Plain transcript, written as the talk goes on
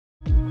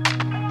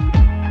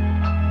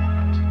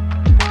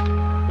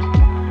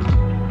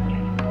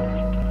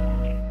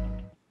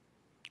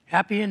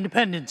Happy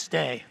Independence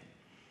Day.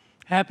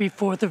 Happy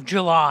 4th of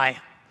July.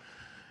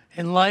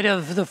 In light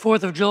of the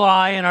 4th of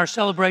July and our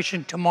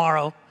celebration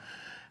tomorrow,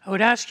 I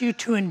would ask you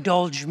to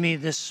indulge me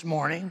this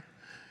morning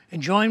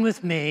and join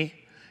with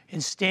me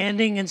in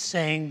standing and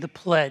saying the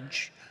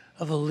Pledge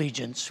of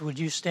Allegiance. Would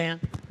you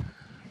stand?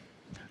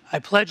 I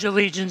pledge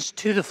allegiance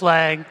to the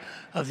flag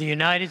of the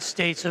United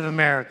States of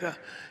America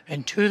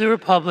and to the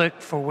republic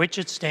for which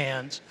it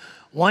stands,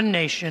 one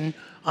nation,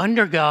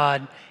 under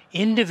God,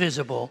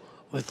 indivisible,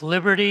 with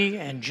liberty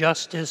and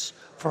justice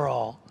for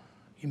all.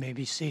 You may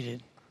be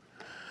seated.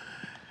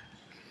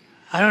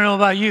 I don't know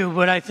about you,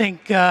 but I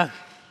think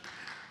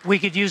we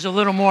could use a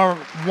little more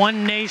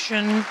one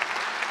nation,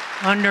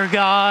 under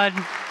God,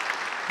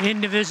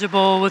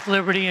 indivisible, with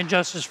liberty and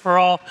justice for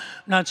all.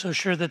 I'm not so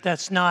sure that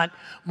that's not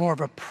more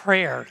of a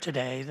prayer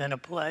today than a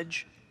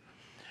pledge.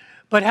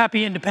 But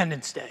happy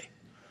Independence Day.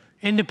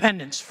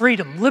 Independence,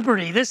 freedom,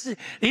 liberty.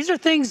 These are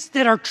things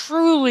that are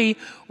truly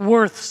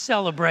worth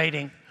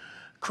celebrating.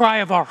 Cry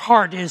of our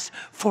heart is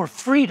for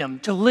freedom,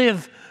 to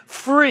live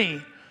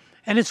free.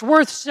 And it's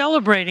worth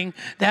celebrating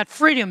that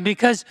freedom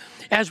because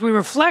as we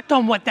reflect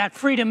on what that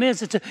freedom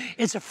is,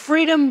 it's a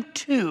freedom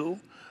to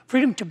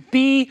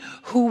be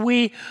who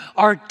we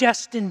are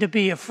destined to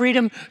be, a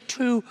freedom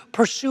to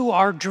pursue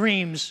our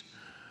dreams,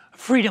 a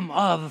freedom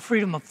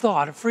of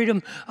thought, a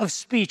freedom of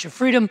speech, a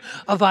freedom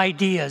of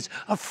ideas,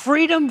 a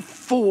freedom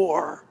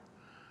for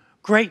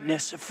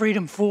greatness, a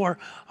freedom for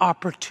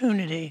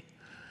opportunity.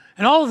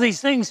 And all of these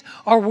things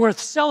are worth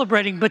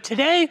celebrating. But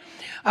today,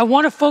 I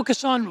want to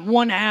focus on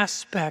one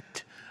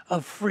aspect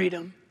of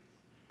freedom.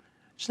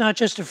 It's not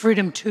just a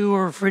freedom to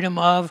or a freedom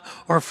of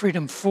or a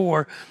freedom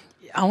for.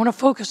 I want to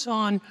focus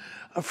on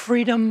a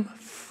freedom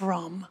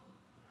from.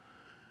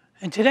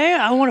 And today,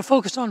 I want to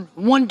focus on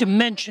one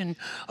dimension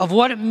of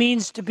what it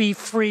means to be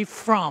free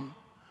from.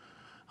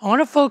 I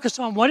want to focus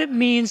on what it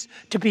means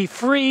to be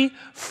free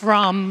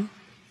from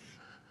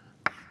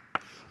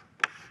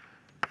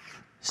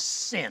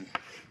sin.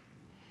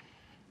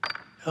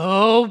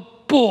 Oh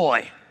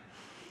boy,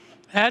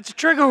 that's a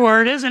trigger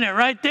word, isn't it,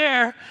 right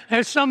there?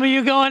 There's some of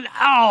you going, oh,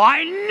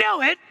 I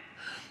knew it.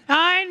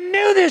 I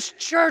knew this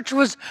church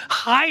was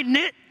hiding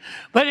it,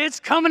 but it's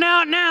coming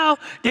out now.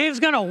 Dave's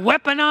going to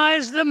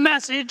weaponize the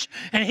message,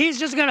 and he's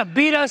just going to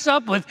beat us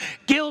up with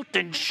guilt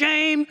and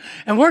shame,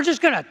 and we're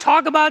just going to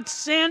talk about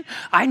sin.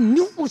 I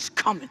knew it was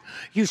coming,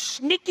 you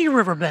sneaky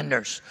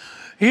riverbenders.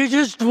 You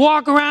just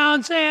walk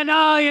around saying,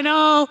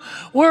 oh,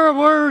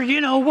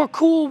 we're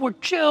cool, we're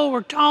chill,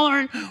 we're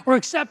tolerant, we're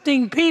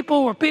accepting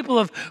people, we're people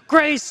of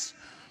grace.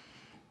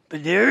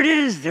 But there it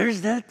is,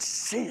 there's that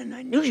sin.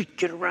 I knew you'd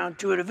get around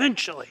to it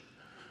eventually.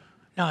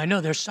 Now, I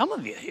know there's some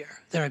of you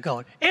here that are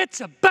going,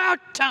 it's about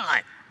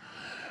time.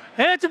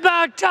 It's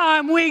about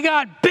time we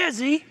got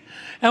busy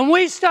and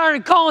we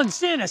started calling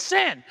sin a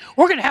sin.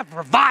 We're going to have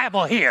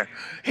revival here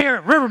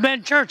at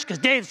Riverbend Church because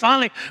Dave's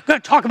finally going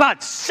to talk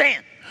about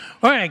sin.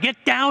 We're going to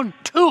get down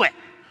to it.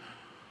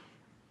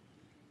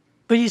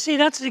 But you see,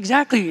 that's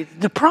exactly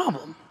the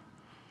problem.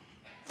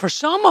 For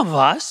some of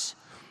us,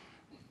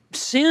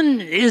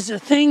 sin is a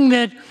thing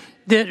that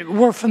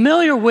we're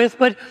familiar with,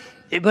 but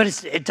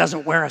it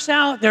doesn't wear us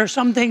out. There are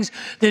some things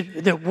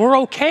that we're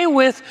okay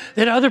with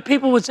that other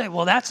people would say,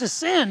 well, that's a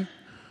sin.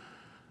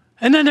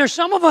 And then there's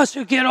some of us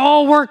who get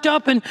all worked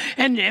up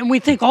and we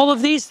think all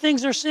of these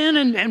things are sin,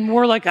 and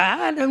we're like,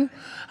 I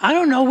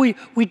don't know,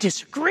 we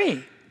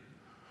disagree.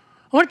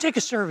 I want to take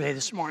a survey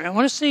this morning. I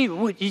want to see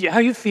how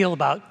you feel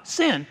about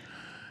sin.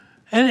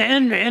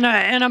 And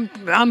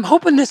I'm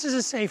hoping this is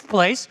a safe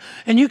place,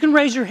 and you can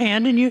raise your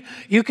hand and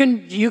you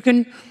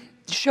can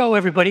show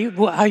everybody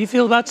how you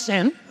feel about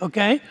sin,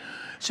 okay?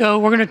 So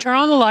we're going to turn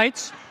on the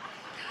lights.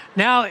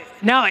 Now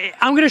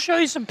I'm going to show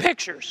you some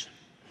pictures.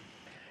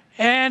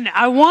 And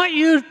I want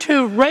you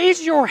to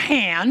raise your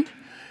hand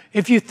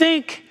if you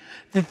think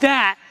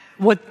that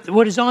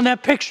what is on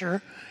that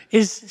picture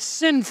is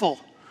sinful.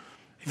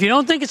 If you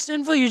don't think it's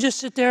sinful, you just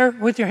sit there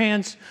with your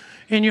hands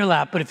in your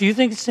lap. But if you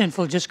think it's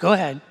sinful, just go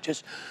ahead.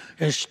 Just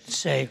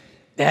say,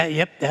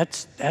 yep,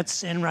 that's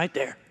sin right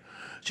there.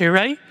 So you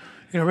ready?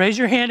 You're going to raise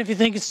your hand if you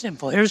think it's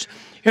sinful. Here's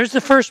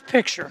the first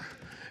picture.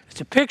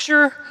 It's a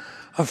picture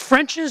of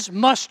French's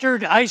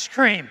mustard ice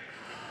cream.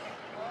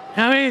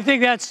 How many of you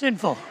think that's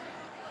sinful?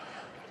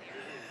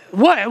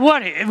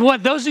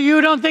 What? Those of you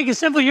who don't think it's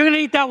sinful, you're going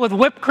to eat that with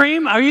whipped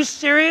cream? Are you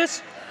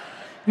serious?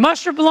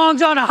 Mustard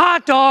belongs on a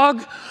hot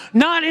dog,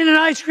 not in an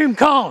ice cream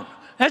cone.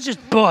 That's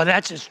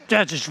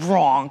just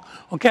wrong,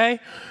 okay?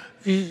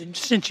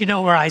 Since you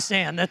know where I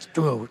stand, that's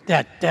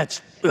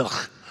ugh. All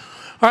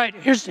right,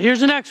 here's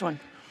the next one.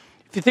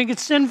 If you think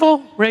it's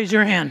sinful, raise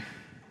your hand.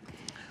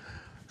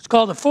 It's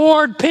called a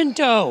Ford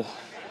Pinto.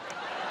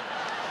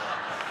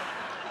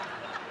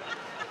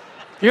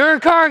 You're a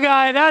car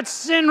guy, that's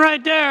sin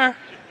right there.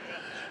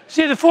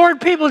 See, the Ford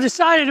people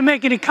decided to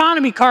make an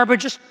economy car by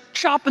just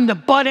chopping the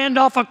butt end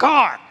off a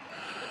car.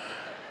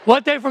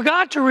 What they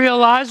forgot to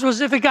realize was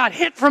if it got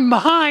hit from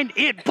behind,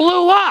 it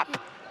blew up.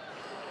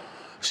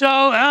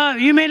 So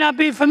you may not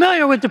be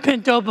familiar with the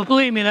Pinto, but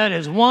believe me, that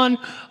is one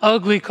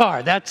ugly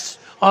car. That's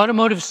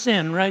automotive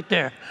sin right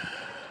there.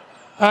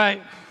 All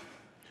right.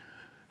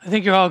 I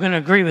think you're all going to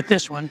agree with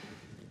this one.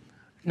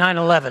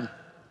 9/11.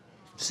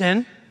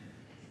 Sin?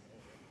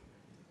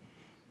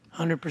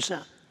 100%.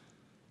 I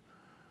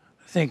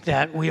think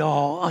that we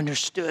all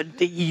understood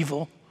the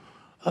evil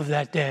of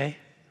that day.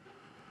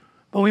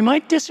 But we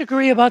might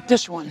disagree about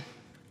this one.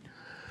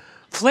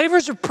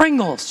 Flavors of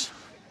Pringles.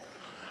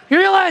 You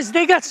realize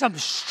they got some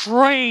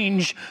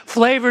strange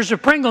flavors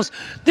of Pringles.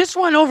 This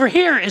one over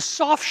here is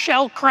soft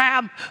shell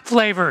crab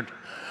flavored.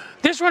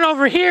 This one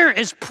over here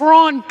is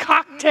prawn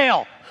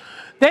cocktail.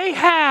 They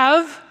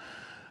have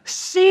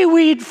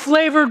seaweed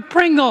flavored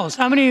Pringles.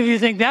 How many of you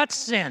think that's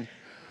sin?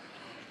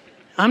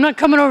 I'm not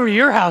coming over to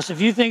your house if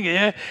you think,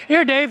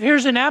 here, Dave,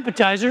 here's an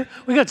appetizer.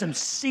 We got some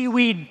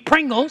seaweed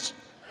Pringles.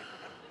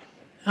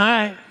 All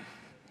right.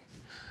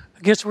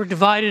 I guess we're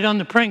divided on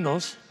the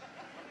Pringles.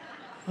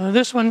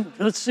 This one,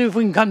 let's see if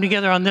we can come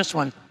together on this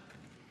one.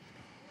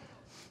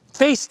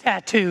 Face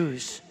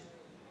tattoos.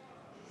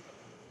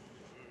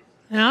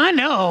 Now, I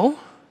know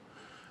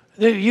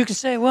that you can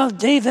say, well,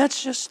 Dave,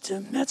 that's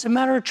a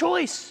matter of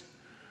choice.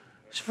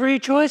 It's free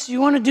choice.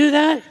 You want to do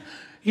that?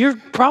 You're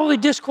probably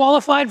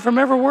disqualified from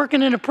ever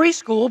working in a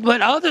preschool,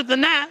 but other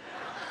than that,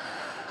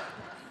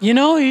 you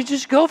know, you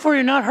just go for it.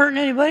 You're not hurting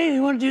anybody.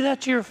 You want to do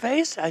that to your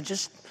face? I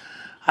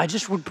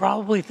just would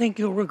probably think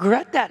you'll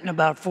regret that in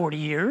about 40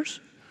 years.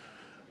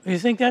 You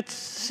think that's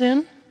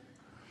sin?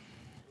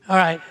 All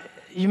right,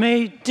 you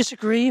may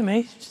disagree,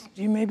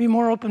 you may be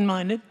more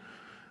open-minded,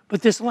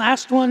 but this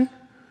last one,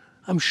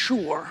 I'm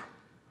sure,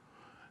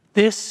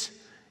 this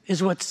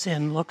is what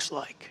sin looks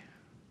like.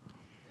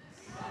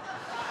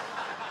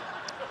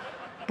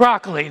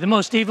 Broccoli, the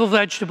most evil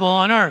vegetable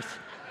on earth.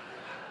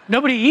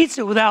 Nobody eats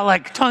it without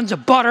like tons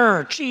of butter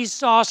or cheese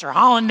sauce or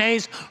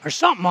hollandaise or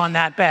something on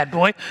that bad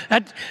boy.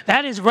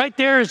 That is right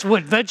there is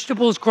what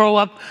vegetables grow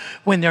up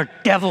when they're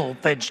devil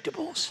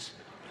vegetables.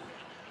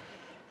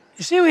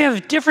 You see, we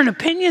have different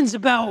opinions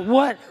about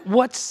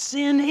what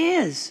sin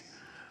is.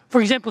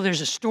 For example,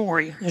 there's a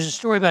story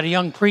about a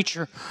young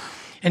preacher,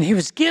 and he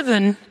was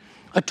given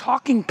a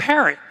talking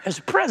parrot as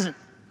a present.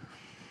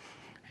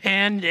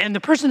 And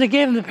the person that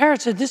gave him the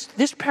parrot said,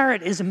 this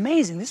parrot is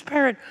amazing. This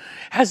parrot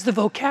has the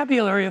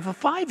vocabulary of a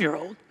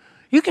 5-year-old.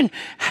 You can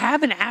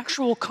have an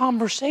actual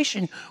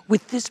conversation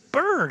with this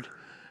bird,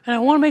 and I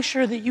want to make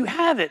sure that you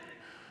have it.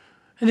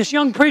 And this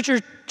young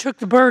preacher took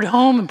the bird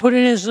home and put it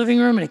in his living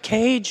room in a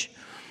cage.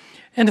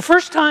 And the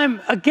first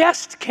time a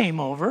guest came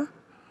over,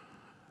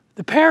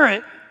 the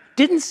parrot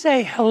didn't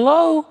say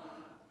hello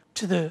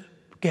to the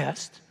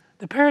guest.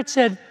 The parrot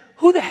said,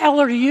 "Who the hell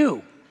are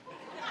you?"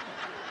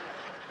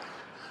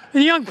 And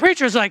the young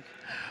preacher's like,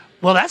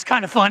 well, that's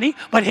kind of funny,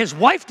 but his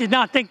wife did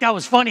not think that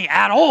was funny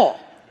at all.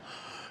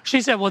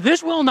 She said, well,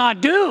 this will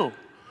not do.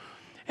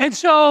 And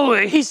so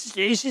he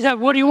said,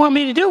 what do you want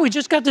me to do? We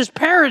just got this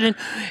parrot,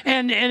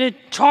 and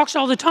it talks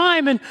all the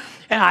time, and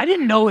I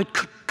didn't know it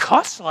could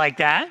cuss like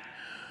that.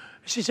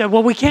 She said,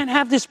 well, we can't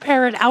have this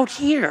parrot out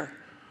here.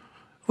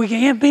 We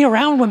can't be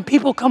around when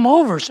people come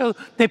over. So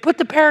they put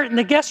the parrot in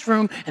the guest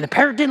room, and the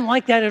parrot didn't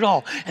like that at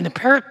all. And the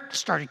parrot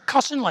started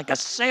cussing like a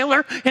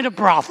sailor in a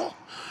brothel.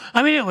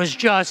 I mean, it was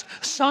just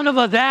son of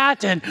a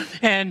that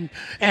and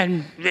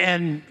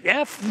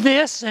F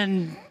this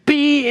and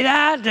B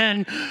that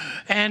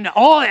and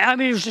all. I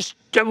mean,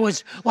 it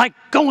was like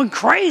going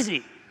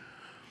crazy.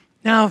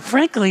 Now,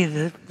 frankly,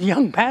 the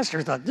young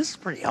pastor thought, this is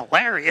pretty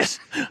hilarious.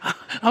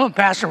 I'm a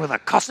pastor with a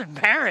cussing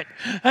parrot.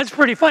 That's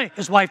pretty funny.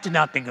 His wife did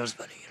not think it was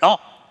funny at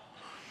all.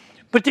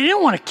 But they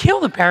didn't want to kill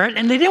the parrot,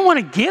 and they didn't want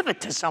to give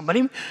it to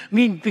somebody. I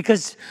mean,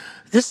 because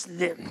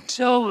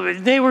so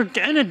they were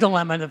in a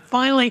dilemma. And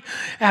finally,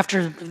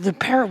 after the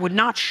parrot would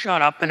not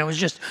shut up, and it was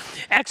just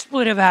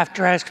expletive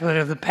after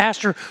expletive, the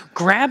pastor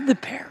grabbed the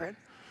parrot,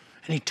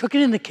 and he took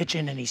it in the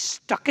kitchen, and he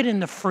stuck it in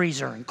the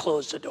freezer and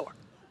closed the door.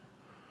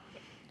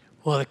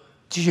 Well,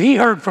 he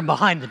heard from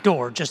behind the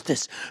door just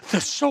this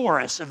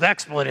thesaurus of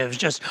expletives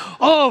just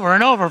over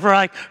and over for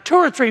like 2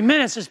 or 3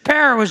 minutes. His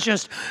parrot was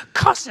just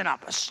cussing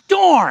up a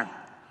storm.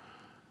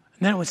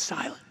 And then it was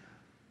silent.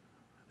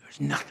 There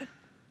was nothing.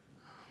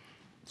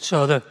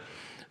 So the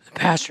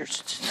pastor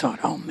thought,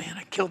 oh man,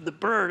 I killed the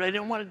bird. I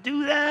didn't want to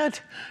do that.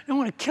 I didn't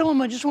want to kill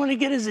him. I just wanted to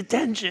get his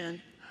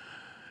attention.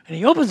 And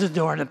he opens the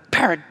door, and the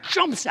parrot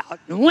jumps out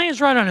and lands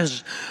right on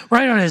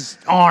his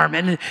arm.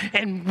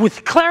 And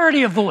with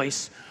clarity of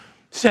voice,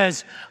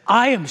 says,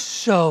 I am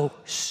so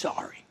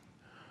sorry.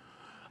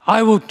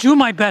 I will do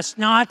my best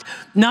not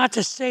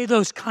to say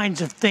those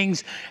kinds of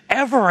things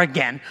ever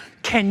again.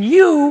 Can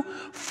you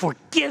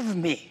forgive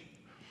me?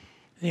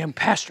 And the young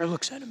pastor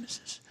looks at him and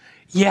says,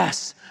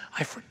 yes,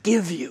 I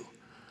forgive you.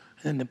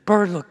 And then the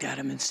bird looked at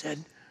him and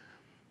said,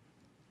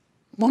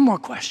 one more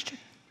question.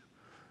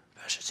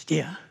 The pastor said,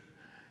 yeah.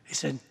 He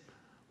said,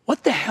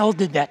 what the hell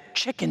did that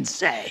chicken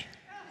say?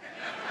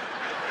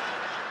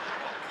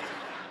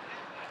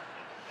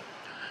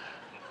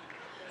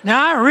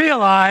 Now, I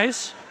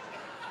realize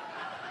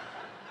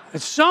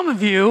that some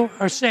of you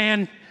are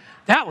saying,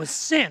 That was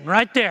sin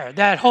right there,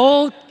 that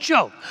whole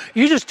joke.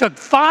 You just took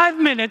 5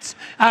 minutes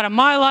out of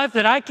my life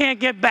that I can't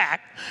get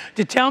back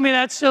to tell me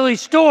that silly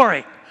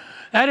story.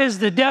 That is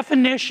the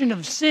definition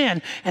of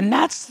sin, and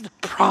that's the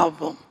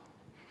problem.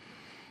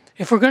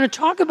 If we're going to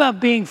talk about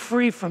being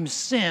free from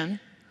sin,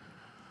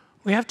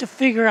 we have to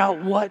figure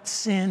out what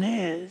sin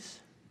is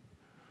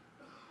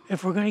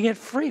if we're going to get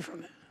free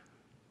from it.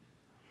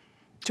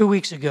 2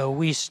 weeks ago,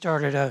 we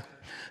started a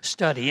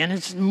study, and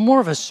it's more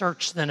of a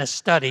search than a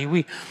study.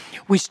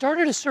 We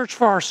started a search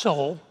for our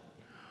soul.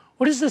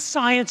 What is the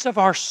science of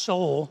our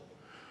soul?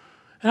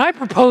 And I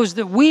propose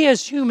that we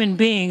as human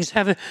beings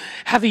have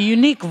a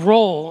unique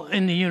role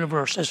in the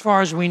universe as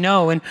far as we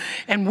know,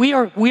 and we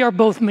are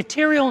both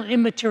material and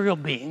immaterial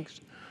beings.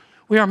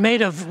 We are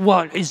made of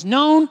what is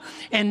known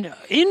and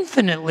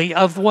infinitely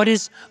of what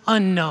is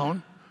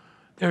unknown.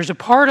 There's a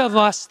part of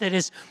us that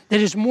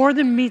is more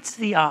than meets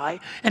the eye.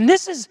 And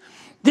this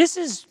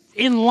is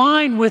in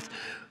line with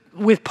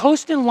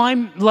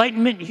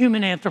post-Enlightenment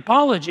human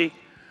anthropology.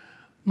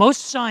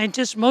 Most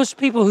scientists, most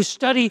people who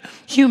study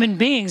human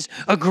beings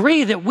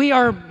agree that we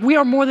are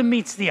more than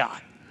meets the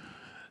eye.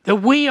 That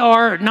we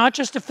are not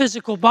just a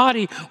physical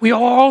body, we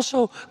are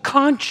also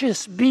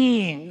conscious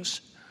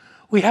beings.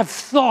 We have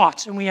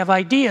thoughts and we have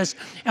ideas,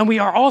 and we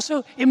are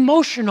also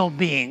emotional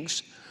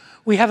beings.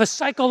 We have a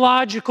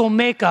psychological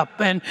makeup,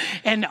 and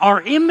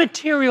our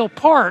immaterial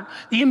part,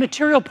 the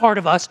immaterial part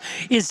of us,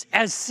 is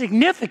as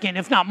significant,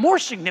 if not more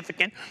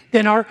significant,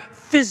 than our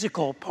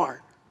physical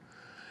part.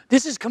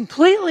 This is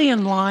completely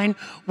in line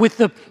with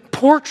the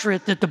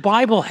portrait that the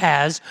Bible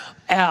has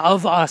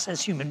of us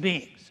as human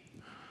beings.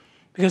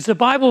 Because the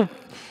Bible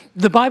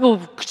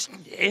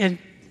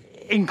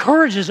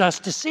encourages us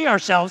to see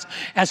ourselves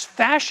as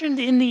fashioned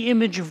in the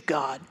image of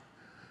God.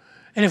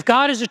 And if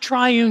God is a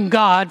triune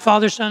God,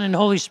 Father, Son, and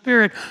Holy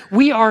Spirit,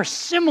 we are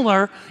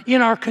similar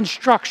in our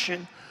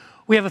construction.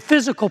 We have a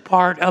physical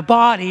part, a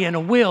body, and a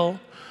will,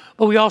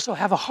 but we also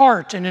have a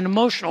heart and an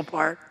emotional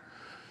part.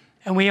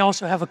 And we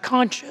also have a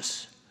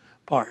conscious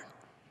part,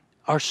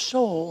 our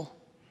soul.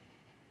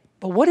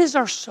 But what is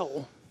our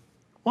soul?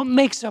 What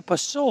makes up a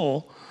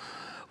soul?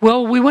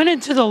 Well, we went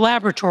into the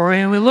laboratory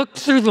and we looked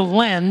through the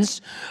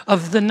lens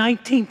of the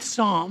 19th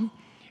Psalm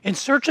in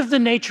search of the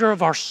nature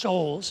of our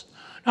souls.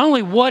 Not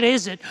only what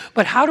is it,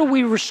 but how do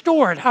we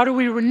restore it? How do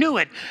we renew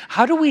it?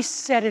 How do we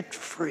set it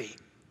free?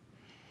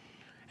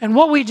 And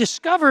what we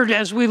discovered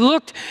as we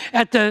looked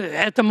at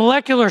the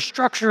molecular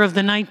structure of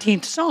the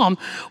 19th Psalm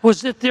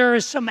was that there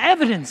is some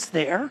evidence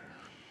there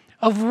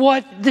of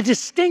what the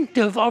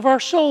distinctive of our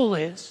soul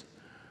is.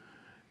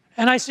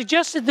 And I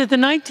suggested that the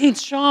 19th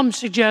Psalm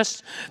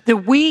suggests that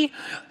we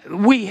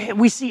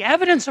see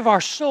evidence of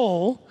our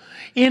soul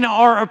in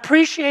our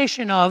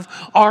appreciation of,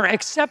 our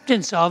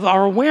acceptance of,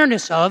 our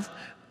awareness of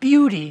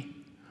beauty.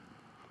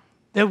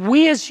 That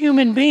we as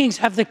human beings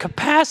have the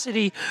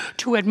capacity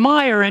to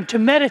admire and to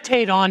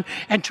meditate on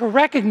and to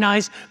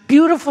recognize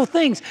beautiful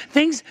things,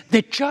 things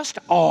that just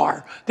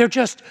are. They're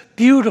just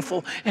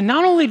beautiful. And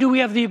not only do we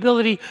have the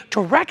ability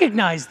to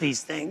recognize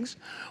these things,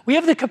 we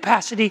have the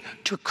capacity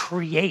to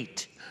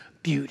create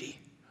beauty.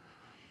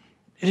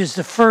 It is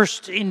the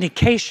first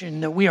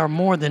indication that we are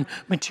more than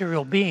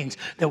material beings,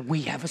 that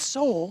we have a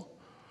soul.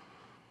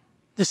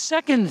 The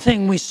second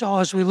thing we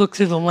saw as we looked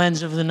through the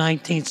lens of the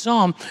 19th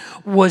Psalm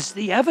was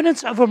the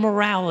evidence of a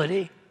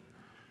morality.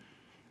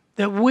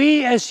 That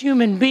we as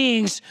human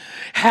beings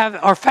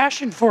are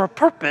fashioned for a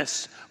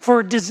purpose,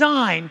 for a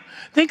design.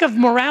 Think of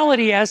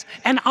morality as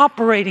an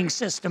operating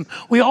system.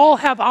 We all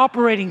have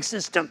operating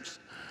systems.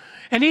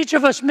 And each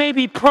of us may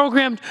be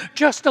programmed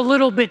just a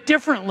little bit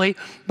differently,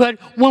 but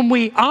when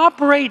we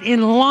operate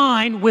in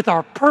line with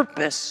our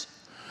purpose,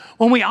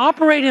 when we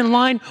operate in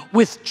line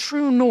with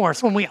true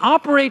north, when we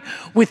operate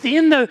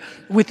within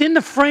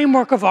the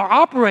framework of our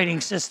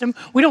operating system,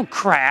 we don't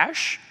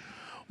crash.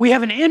 We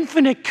have an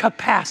infinite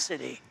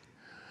capacity.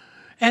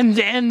 And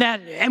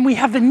we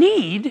have the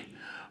need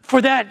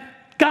for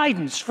that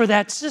guidance, for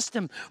that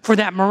system, for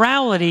that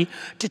morality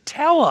to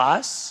tell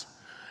us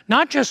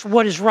not just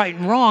what is right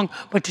and wrong,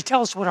 but to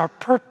tell us what our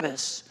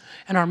purpose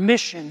and our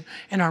mission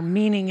and our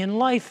meaning in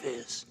life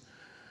is.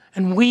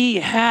 And we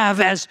have,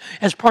 as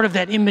part of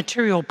that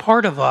immaterial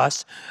part of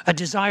us, a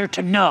desire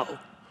to know,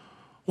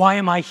 why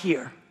am I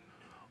here?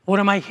 What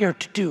am I here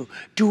to do?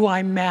 Do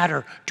I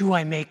matter? Do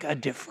I make a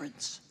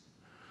difference?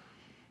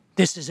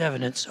 This is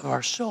evidence of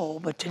our soul.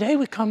 But today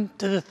we come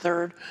to the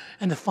third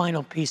and the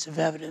final piece of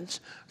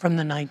evidence from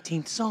the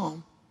 19th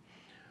Psalm.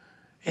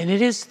 And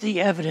it is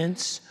the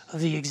evidence of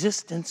the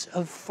existence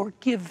of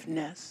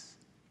forgiveness.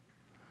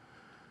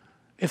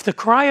 If the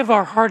cry of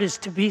our heart is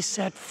to be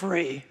set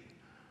free,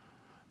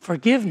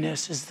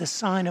 forgiveness is the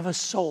sign of a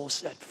soul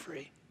set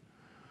free.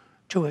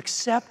 To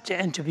accept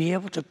and to be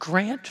able to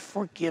grant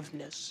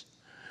forgiveness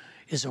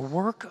is a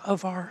work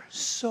of our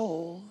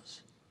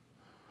souls.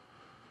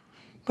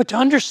 But to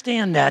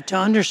understand that,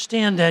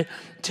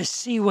 to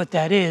see what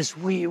that is,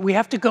 we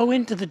have to go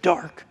into the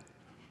dark.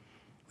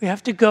 We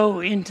have to go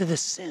into the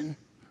sin.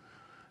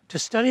 To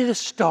study the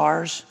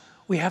stars,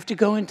 we have to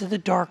go into the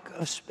dark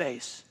of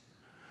space.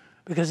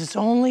 because it's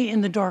only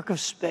in the dark of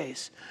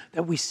space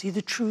that we see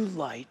the true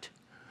light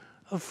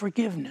of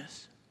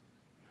forgiveness.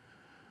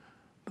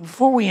 But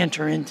before we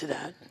enter into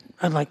that,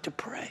 I'd like to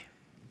pray.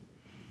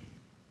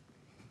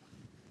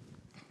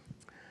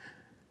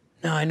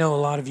 Now, I know a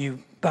lot of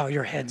you bow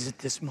your heads at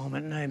this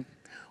moment, and I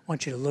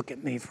want you to look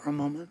at me for a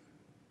moment.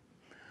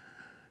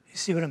 You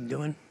see what I'm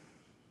doing?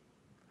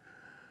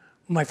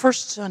 My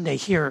first Sunday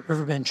here at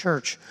Riverbend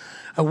Church,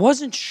 I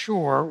wasn't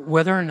sure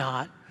whether or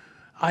not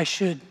I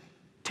should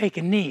take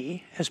a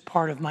knee as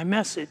part of my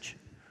message.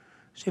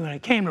 See, when I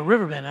came to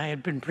Riverbend, I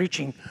had been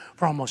preaching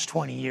for almost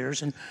 20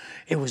 years, and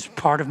it was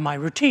part of my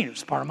routine. It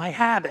was part of my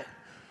habit.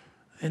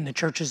 In the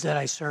churches that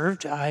I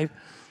served, I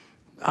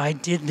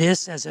did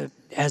this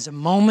as a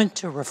moment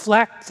to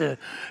reflect,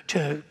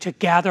 to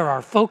gather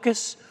our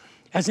focus,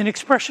 as an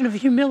expression of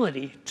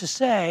humility, to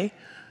say,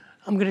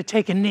 I'm going to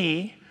take a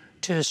knee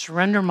to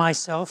surrender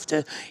myself,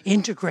 to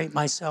integrate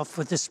myself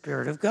with the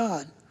Spirit of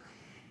God.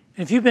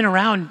 And if you've been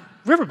around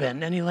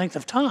Riverbend any length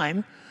of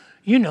time,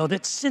 you know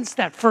that since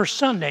that first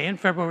Sunday in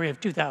February of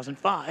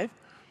 2005,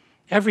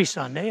 every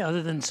Sunday,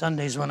 other than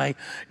Sundays when I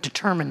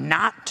determined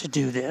not to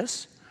do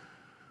this,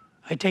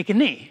 I take a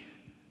knee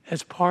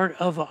as part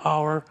of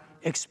our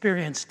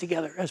experience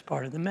together, as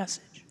part of the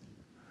message.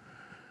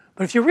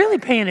 But if you're really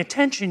paying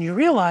attention, you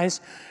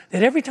realize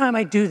that every time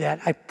I do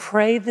that, I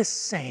pray the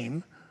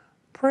same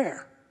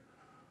prayer.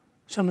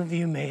 Some of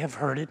you may have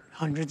heard it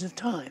hundreds of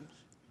times.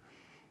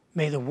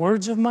 May the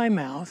words of my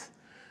mouth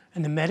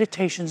and the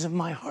meditations of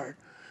my heart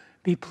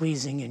be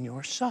pleasing in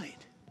your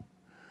sight.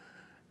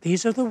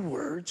 These are the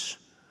words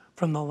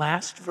from the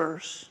last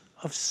verse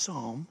of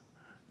Psalm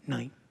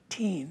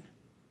 19.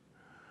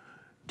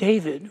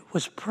 David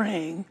was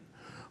praying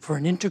for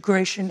an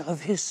integration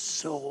of his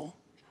soul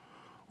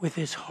with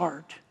his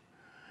heart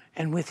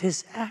and with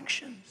his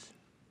actions.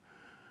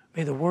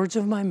 May the words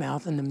of my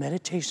mouth and the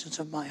meditations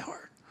of my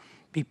heart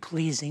be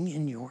pleasing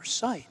in your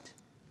sight.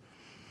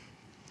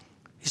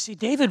 You see,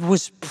 David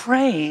was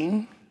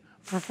praying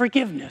for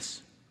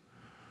forgiveness.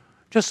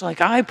 Just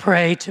like I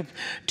pray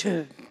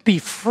to be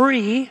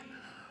free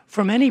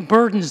from any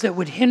burdens that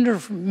would hinder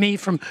me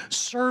from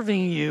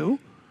serving you,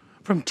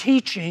 from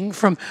teaching,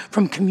 from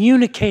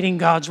communicating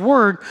God's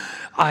word,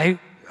 I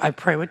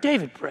pray what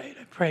David prayed.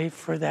 I pray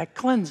for that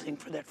cleansing,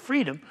 for that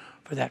freedom,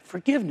 for that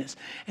forgiveness.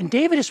 And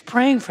David is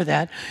praying for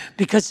that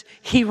because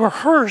he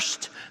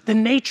rehearsed the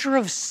nature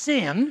of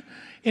sin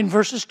in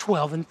verses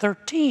 12 and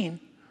 13.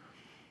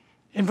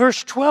 In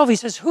verse 12, he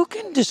says, who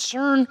can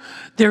discern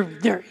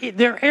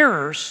their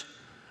errors,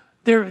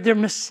 their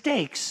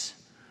mistakes,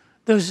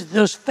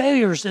 those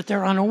failures that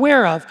they're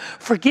unaware of?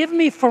 Forgive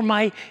me for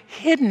my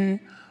hidden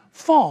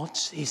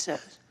faults, he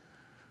says.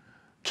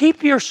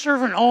 Keep your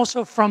servant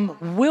also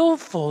from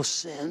willful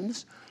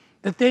sins,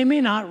 that they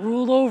may not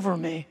rule over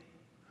me.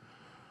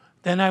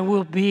 Then I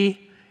will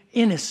be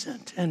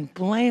innocent and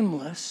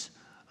blameless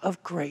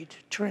of great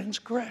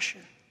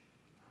transgression.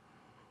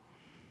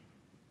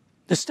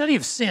 The study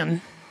of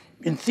sin,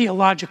 in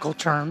theological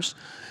terms,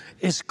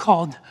 is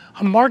called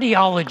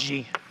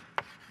hamartiology.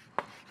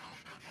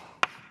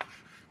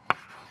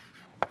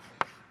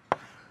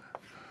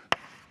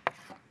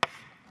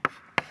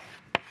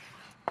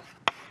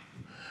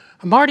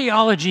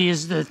 Hamartiology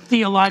is the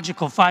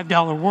theological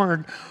 $5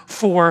 word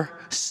for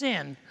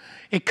sin.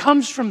 It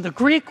comes from the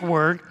Greek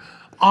word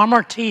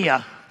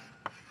amartia,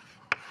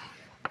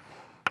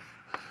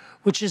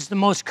 which is the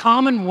most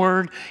common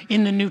word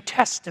in the New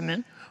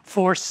Testament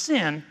for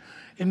sin.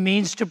 It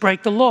means to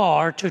break the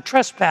law or to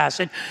trespass.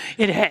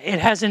 It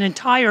has an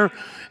entire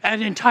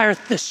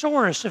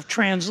thesaurus of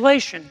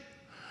translation.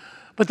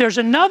 But there's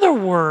another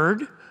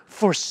word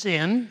for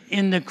sin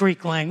in the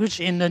Greek language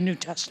in the New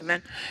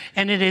Testament,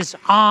 and it is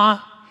anomia.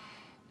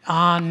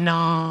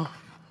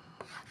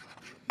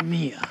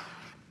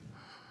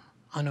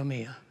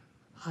 Anomia.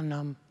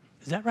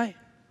 Is that right?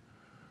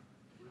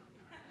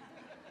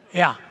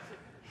 Yeah.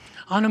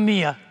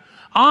 Anomia.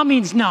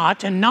 Means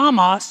not, and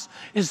nomos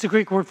is the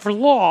Greek word for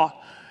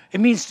law. It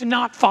means to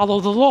not follow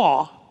the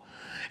law.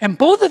 And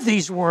both of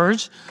these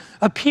words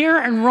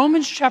appear in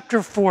Romans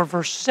chapter 4,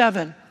 verse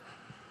 7.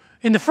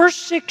 In the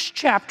first 6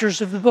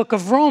 chapters of the book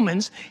of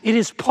Romans, it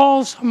is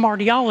Paul's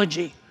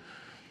hamartiology.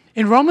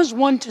 In Romans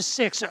 1 to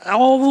 6,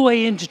 all the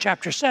way into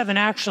chapter 7,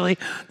 actually,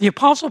 the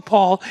Apostle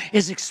Paul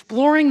is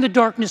exploring the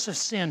darkness of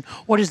sin.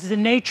 What is the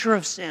nature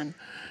of sin?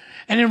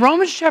 And in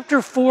Romans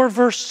chapter 4,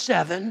 verse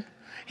 7,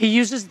 he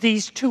uses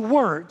these 2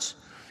 words.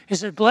 He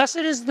said, blessed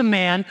is the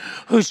man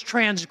whose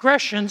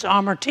transgressions,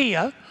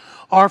 amartia,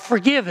 are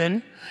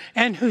forgiven,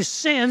 and whose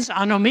sins,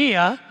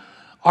 anomia,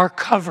 are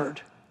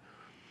covered.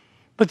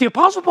 But the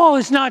Apostle Paul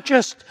is not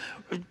just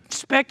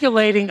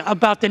speculating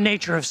about the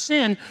nature of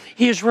sin.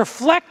 He is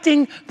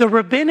reflecting the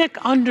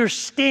rabbinic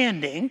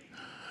understanding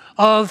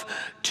of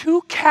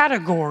 2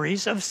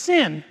 categories of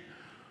sin.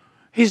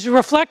 He's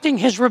reflecting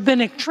his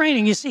rabbinic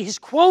training. You see, he's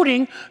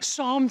quoting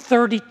Psalm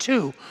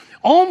 32,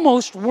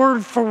 almost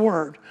word for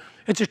word.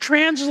 It's a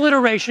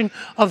transliteration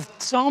of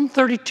Psalm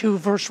 32,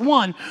 verse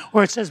 1,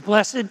 where it says,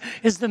 blessed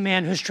is the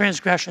man whose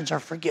transgressions are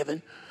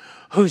forgiven,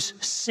 whose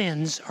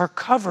sins are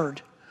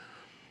covered.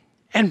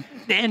 And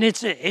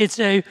it's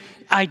a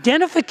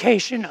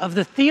identification of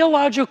the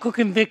theological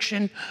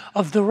conviction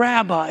of the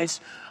rabbis,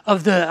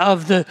 of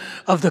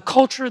the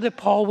culture that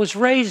Paul was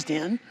raised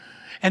in.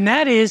 And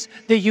that is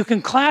that you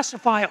can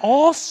classify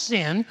all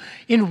sin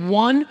in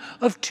one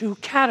of two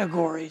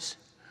categories.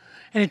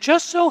 And it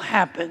just so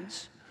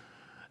happens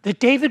that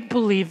David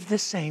believed the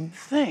same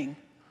thing.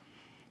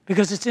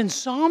 Because it's in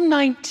Psalm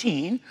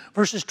 19,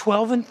 verses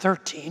 12 and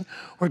 13,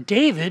 where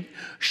David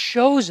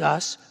shows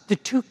us the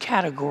two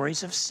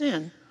categories of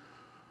sin.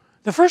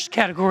 The first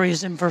category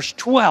is in verse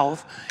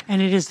 12,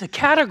 and it is the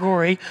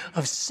category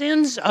of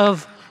sins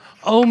of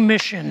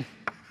omission.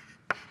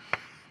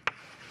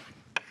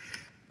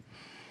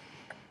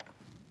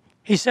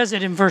 He says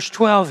it in verse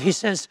 12. He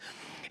says,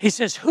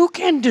 who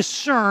can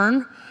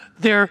discern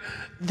their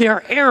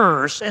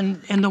errors?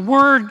 And the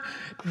word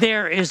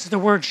there is the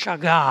word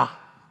shagah.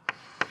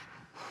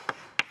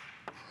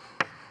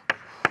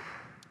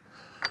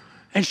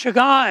 And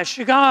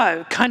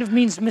shagah kind of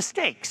means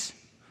mistakes.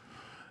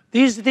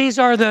 These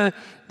are the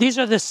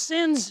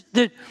sins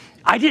that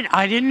I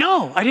didn't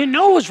know. I didn't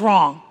know was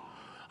wrong.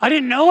 I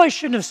didn't know I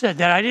shouldn't have said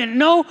that. I didn't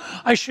know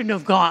I shouldn't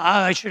have gone.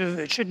 I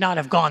should not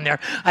have gone there.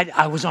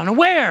 I was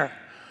unaware.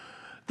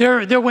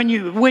 They're when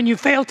you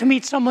fail to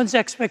meet someone's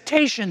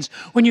expectations,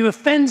 when you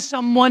offend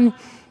someone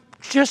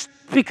just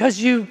because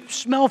you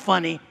smell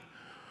funny.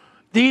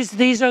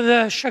 These are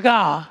the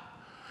shagah.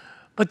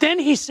 But then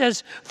he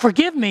says,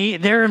 forgive me,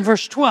 there in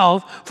verse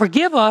 12,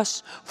 forgive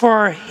us for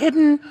our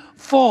hidden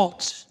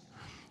faults.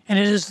 And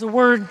it is the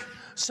word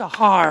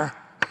sahar.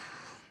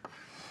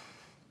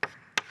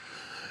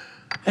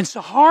 And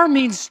sahar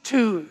means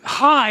to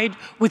hide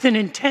with an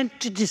intent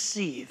to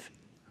deceive.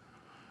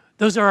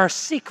 Those are our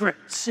secret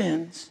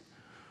sins.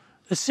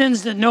 The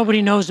sins that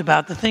nobody knows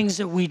about, the things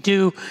that we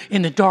do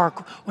in the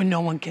dark when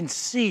no one can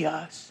see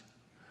us.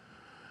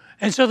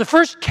 And so the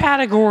first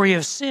category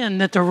of sin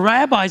that the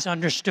rabbis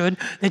understood,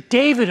 that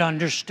David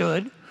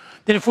understood,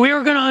 that if we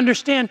are going to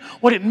understand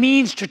what it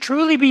means to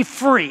truly be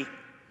free,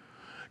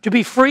 to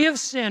be free of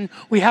sin,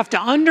 we have to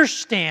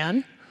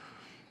understand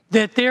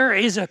that there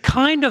is a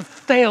kind of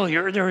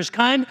failure, there is a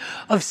kind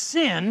of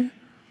sin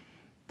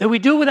that we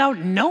do without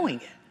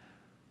knowing it.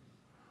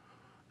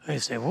 They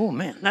say, oh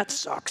man, that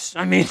sucks.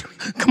 I mean,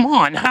 come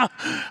on,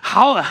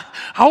 how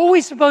are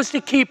we supposed to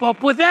keep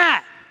up with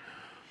that?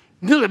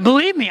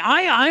 Believe me,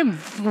 I'm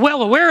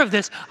well aware of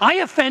this. I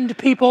offend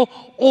people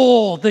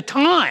all the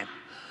time.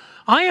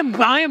 I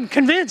am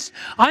convinced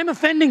I'm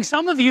offending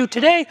some of you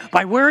today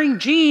by wearing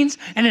jeans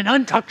and an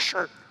untucked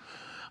shirt.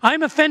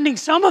 I'm offending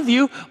some of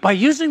you by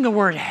using the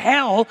word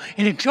hell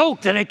in a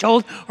joke that I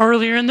told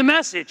earlier in the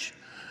message.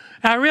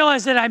 And I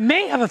realize that I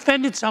may have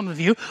offended some of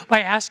you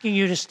by asking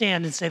you to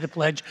stand and say the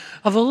Pledge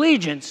of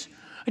Allegiance.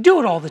 I do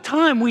it all the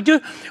time. We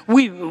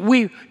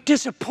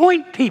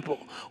disappoint people.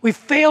 We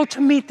fail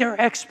to meet their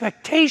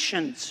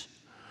expectations.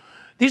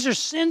 These are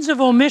sins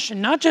of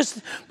omission, not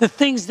just the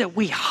things that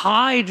we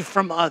hide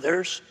from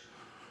others.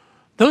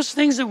 Those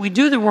things that we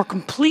do that we're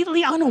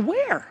completely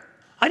unaware.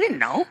 I didn't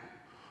know.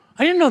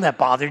 I didn't know that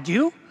bothered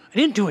you. I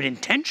didn't do it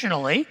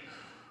intentionally.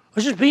 I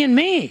was just being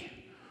me.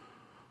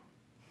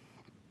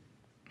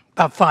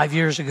 About 5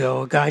 years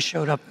ago, a guy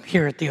showed up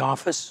here at the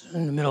office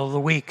in the middle of the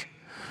week.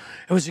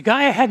 It was a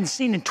guy I hadn't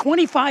seen in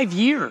 25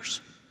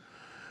 years.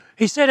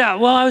 He said,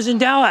 well, I was in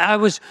Dallas. I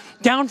was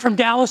down from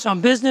Dallas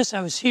on business.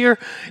 I was here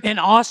in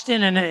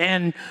Austin,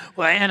 and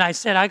I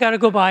said, I got to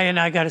go by and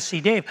I got to see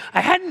Dave.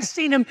 I hadn't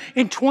seen him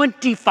in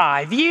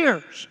 25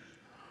 years.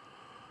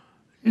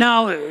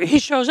 Now, he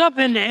shows up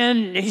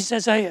and he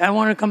says, I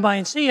want to come by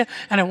and see you,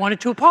 and I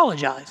wanted to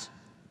apologize.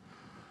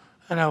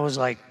 And I was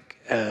like,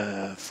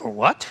 for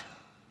what?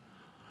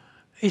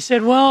 He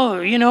said,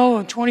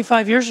 well,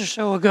 25 years or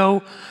so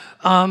ago,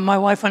 my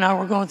wife and I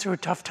were going through a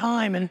tough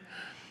time, and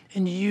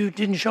you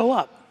didn't show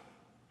up.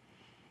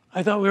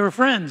 I thought we were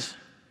friends.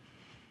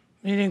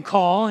 You didn't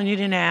call and you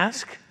didn't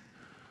ask.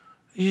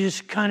 You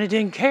just kind of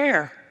didn't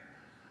care.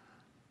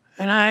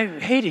 And I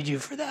hated you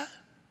for that.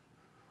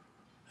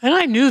 And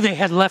I knew they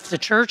had left the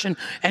church,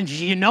 and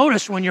you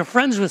notice when you're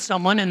friends with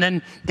someone and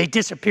then they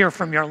disappear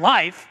from your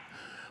life.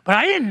 But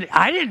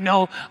I didn't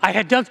know I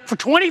had done, for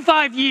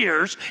 25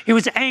 years, he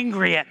was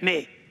angry at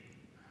me.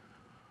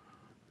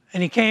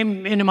 And he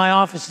came into my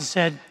office and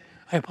said,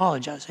 I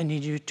apologize, I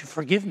need you to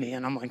forgive me.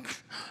 And I'm like,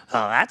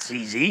 oh, that's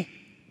easy.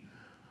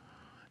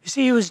 You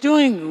see, he was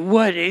doing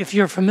what, if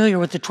you're familiar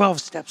with the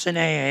 12 steps in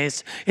AA,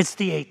 it's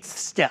the 8th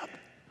step.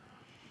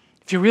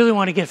 If you really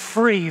want to get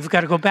free, you've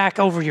got to go back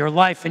over your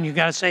life and you've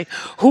got to say,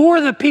 who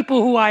are the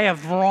people who I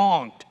have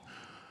wronged?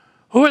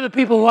 Who are the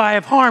people who I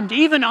have harmed,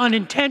 even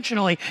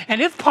unintentionally? And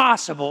if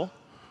possible,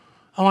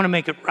 I want to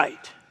make it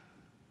right.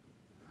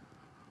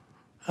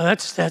 Well,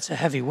 that's a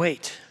heavy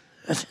weight.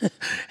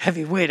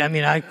 Heavy weight. I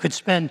mean, I could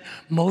spend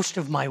most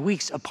of my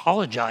weeks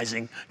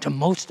apologizing to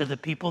most of the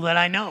people that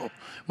I know,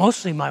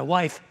 mostly my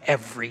wife,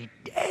 every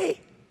day.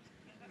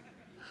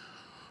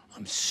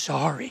 I'm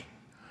sorry.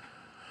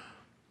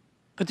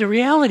 But the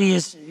reality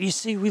is, you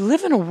see, we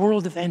live in a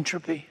world of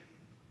entropy.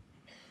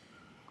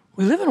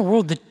 We live in a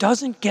world that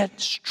doesn't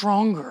get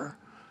stronger.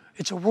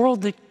 It's a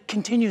world that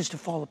continues to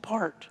fall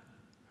apart.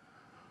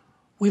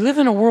 We live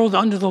in a world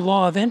under the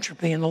law of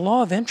entropy, and the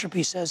law of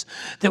entropy says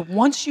that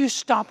once you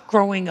stop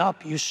growing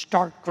up, you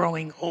start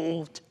growing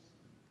old.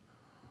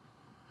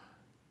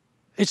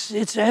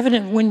 It's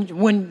evident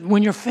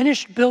when you're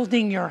finished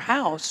building your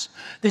house,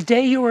 the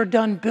day you are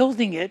done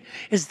building it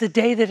is the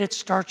day that it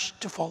starts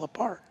to fall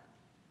apart.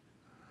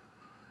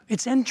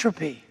 It's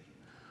entropy.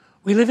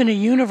 We live in a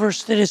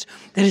universe that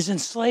is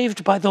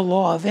enslaved by the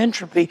law of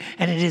entropy,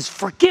 and it is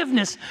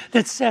forgiveness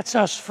that sets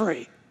us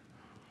free.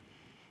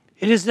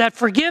 It is that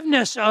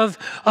forgiveness of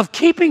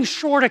keeping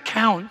short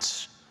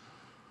accounts,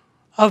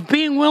 of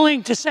being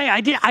willing to say,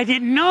 I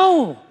didn't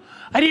know.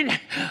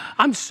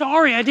 I'm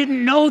sorry, I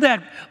didn't know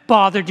that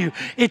bothered you.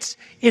 It's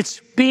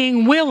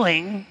being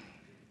willing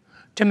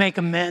to make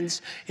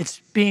amends.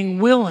 It's being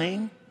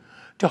willing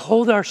to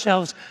hold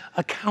ourselves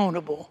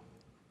accountable.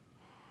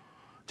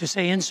 To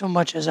say, in so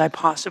much as I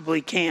possibly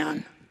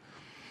can,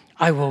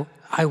 I will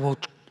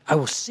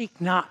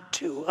seek not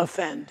to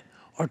offend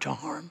or to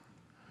harm.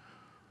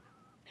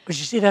 But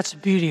you see, that's the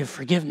beauty of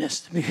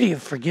forgiveness. The beauty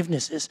of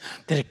forgiveness is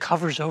that it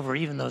covers over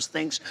even those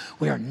things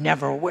we are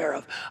never aware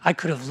of. I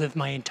could have lived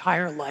my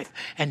entire life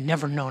and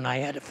never known I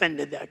had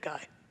offended that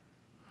guy.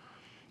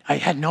 I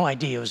had no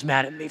idea he was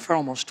mad at me for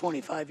almost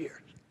 25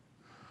 years.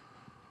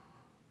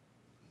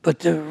 But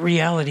the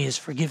reality is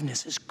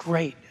forgiveness is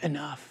great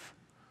enough.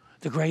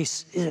 The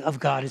grace of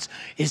God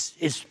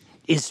is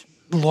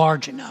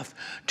large enough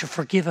to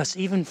forgive us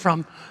even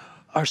from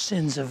our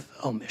sins of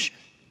omission.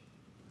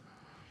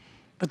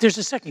 But there's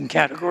a second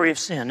category of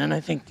sin, and I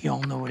think you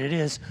all know what it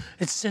is.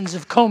 It's sins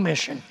of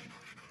commission.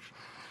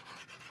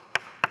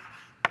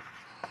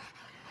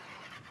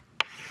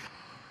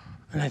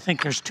 And I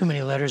think there's too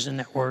many letters in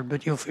that word,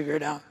 but you'll figure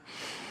it out.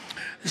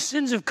 The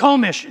sins of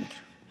commission.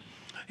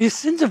 The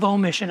sins of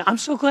omission. I'm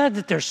so glad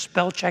that there's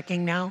spell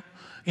checking now,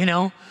 you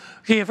know.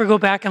 You ever go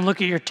back and look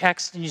at your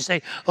text and you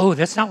say, oh,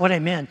 that's not what I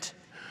meant.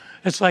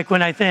 It's like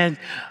when I said,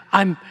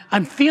 I'm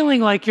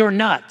feeling like you're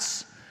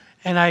nuts,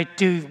 and I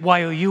do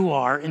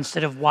Y-O-U-R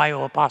instead of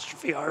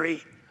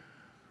Y-O-apostrophe-R-E.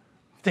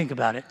 Think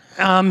about it.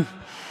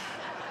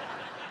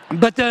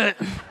 But the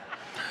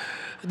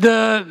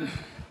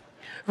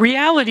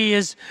reality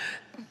is,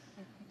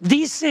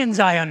 these sins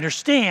I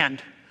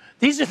understand.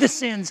 These are the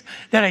sins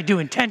that I do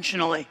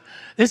intentionally.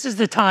 This is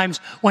the times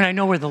when I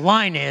know where the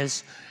line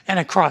is, and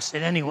I cross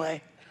it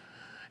anyway.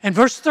 In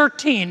verse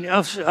 13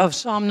 of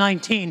Psalm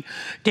 19,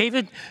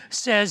 David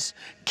says,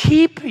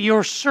 keep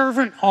your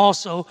servant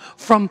also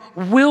from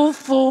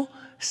willful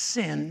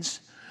sins.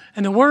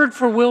 And the word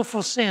for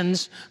willful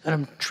sins that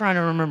I'm trying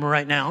to remember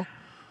right now,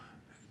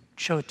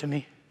 show it to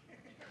me.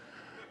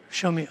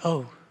 Show me,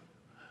 oh,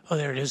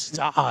 there it is, it's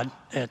odd,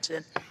 that's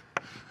it.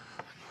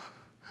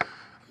 I'm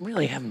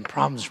really having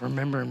problems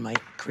remembering my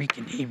Greek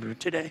and Hebrew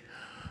today.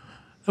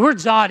 The word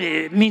zod,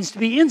 it means to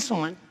be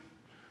insolent.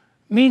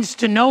 Means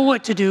to know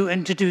what to do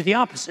and to do the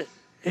opposite.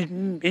 It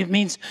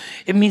means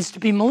to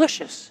be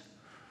malicious.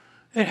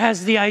 It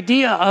has the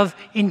idea of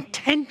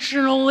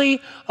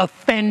intentionally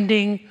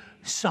offending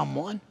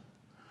someone.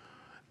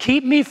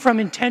 Keep me from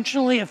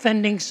intentionally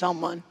offending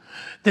someone,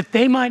 that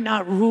they might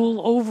not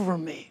rule over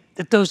me,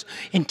 that those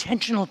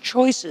intentional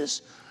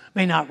choices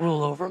may not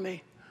rule over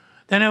me.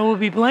 Then I will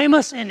be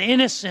blameless and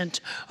innocent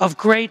of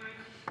great,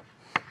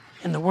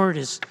 and the word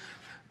is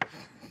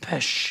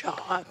peshe.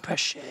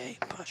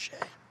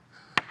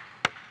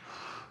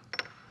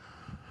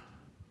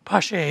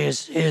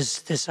 Pashe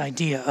is this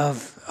idea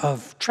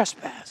of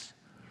trespass,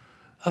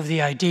 of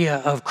the idea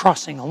of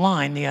crossing a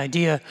line, the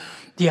idea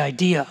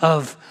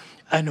of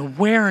an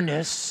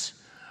awareness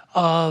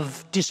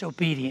of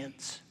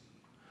disobedience.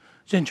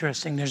 It's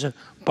interesting, there's a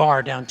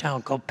bar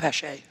downtown called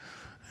Peshe,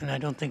 and I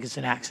don't think it's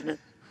an accident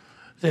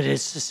that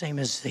it's the same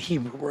as the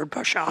Hebrew word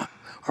pasha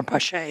or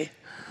pashe,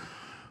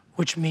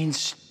 which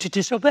means to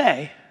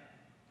disobey.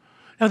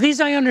 Now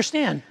these I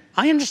understand.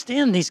 I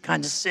understand these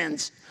kinds of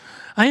sins.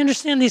 I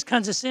understand these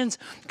kinds of sins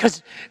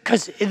because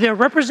they're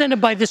represented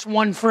by this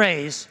one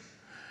phrase.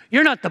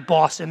 You're not the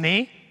boss of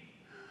me.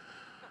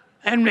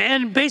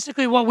 And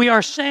basically what we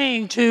are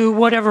saying to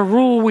whatever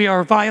rule we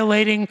are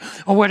violating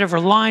or whatever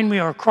line we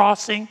are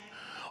crossing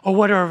or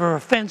whatever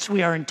offense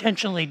we are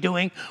intentionally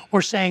doing,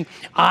 we're saying,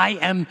 I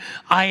am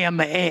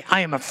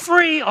a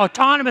free,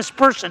 autonomous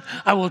person.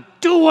 I will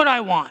do what I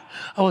want.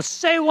 I will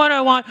say what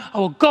I want. I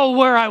will go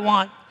where I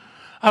want.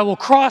 I will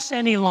cross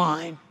any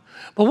line.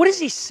 But what does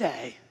he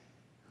say?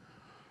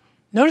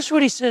 Notice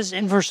what he says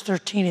in verse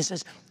 13. He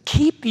says,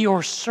 keep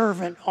your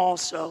servant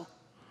also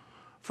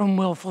from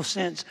willful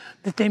sins,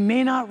 that they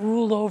may not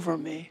rule over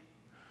me.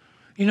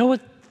 You know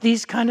what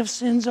these kind of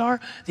sins are?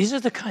 These are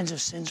the kinds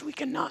of sins we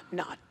cannot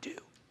not do.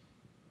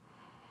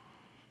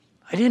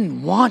 I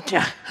didn't want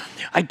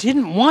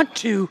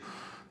to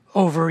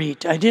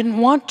overeat. I didn't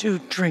want to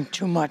drink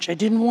too much. I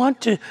didn't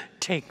want to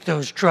take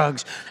those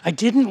drugs. I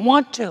didn't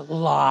want to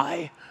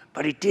lie,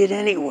 but I did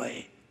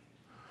anyway.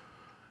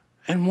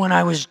 And when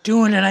I was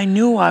doing it, I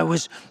knew I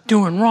was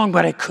doing wrong,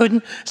 but I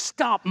couldn't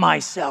stop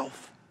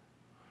myself.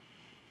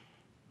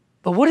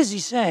 But what does he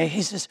say?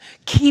 He says,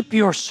 keep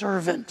your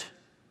servant.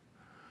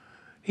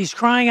 He's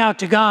crying out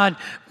to God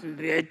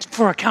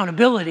for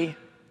accountability.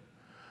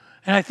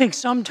 And I think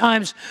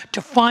sometimes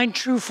to find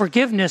true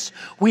forgiveness,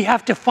 we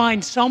have to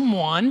find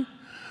someone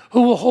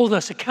who will hold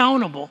us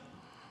accountable.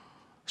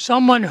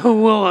 Someone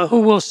who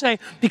will say,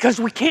 because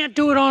we can't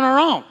do it on our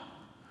own.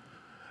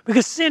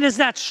 Because sin is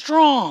that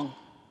strong.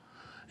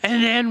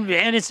 And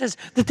it says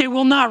that they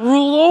will not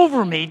rule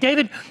over me.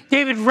 David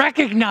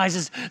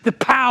recognizes the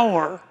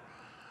power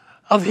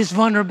of his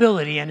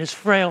vulnerability and his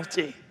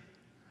frailty.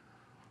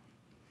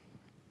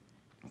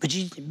 But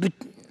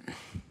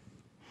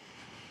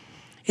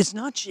it's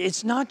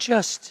not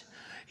just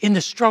in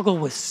the struggle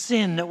with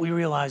sin that we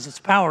realize its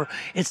power.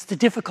 It's the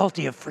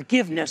difficulty of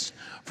forgiveness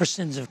for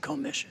sins of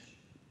commission.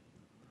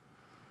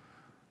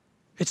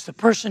 It's the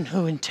person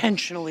who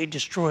intentionally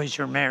destroys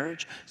your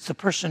marriage. It's the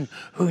person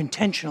who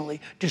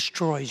intentionally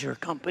destroys your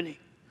company.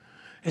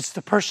 It's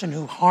the person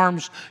who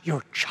harms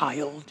your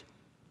child.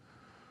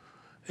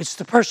 It's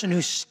the person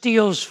who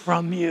steals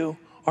from you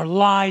or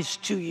lies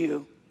to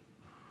you.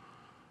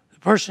 The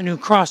person who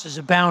crosses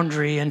a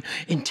boundary and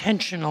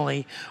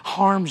intentionally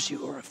harms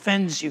you or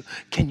offends you.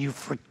 Can you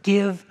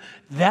forgive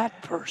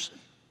that person?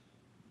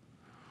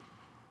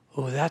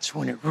 Oh, that's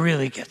when it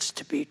really gets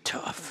to be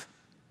tough.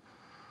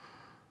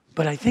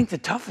 But I think the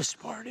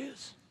toughest part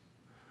is,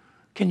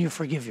 can you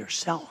forgive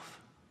yourself?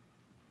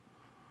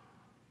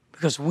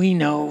 Because we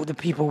know the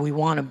people we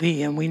want to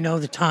be, and we know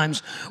the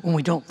times when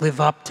we don't live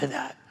up to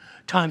that,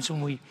 times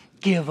when we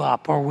give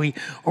up or we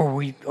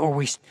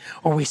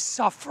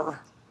suffer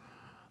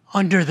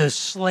under the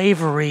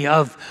slavery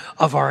of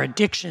our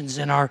addictions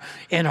and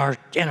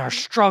our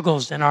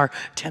struggles and our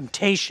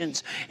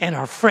temptations and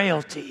our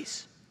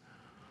frailties.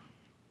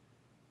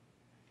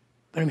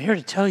 But I'm here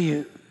to tell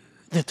you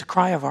that the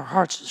cry of our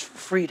hearts is for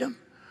freedom,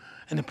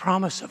 and the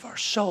promise of our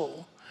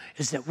soul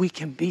is that we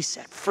can be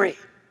set free.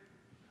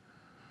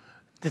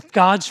 That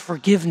God's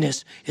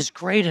forgiveness is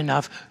great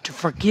enough to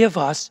forgive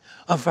us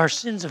of our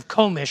sins of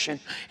commission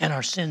and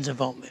our sins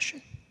of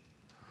omission.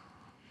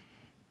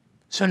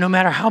 So no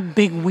matter how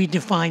big we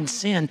define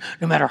sin,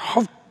 no matter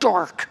how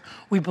dark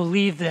we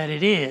believe that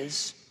it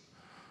is,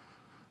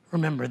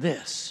 remember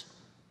this: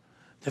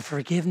 the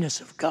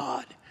forgiveness of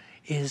God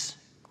is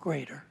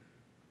greater.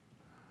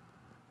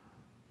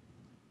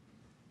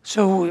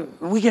 So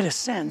we get a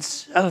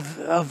sense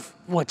of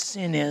what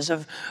sin is,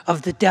 of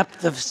the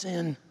depth of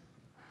sin.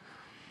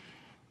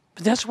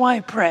 But that's why I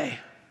pray.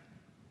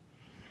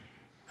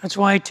 That's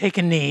why I take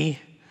a knee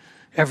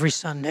every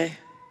Sunday.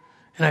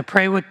 And I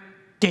pray what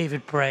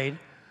David prayed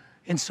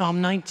in Psalm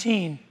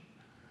 19.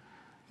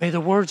 May the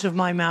words of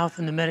my mouth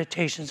and the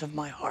meditations of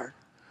my heart,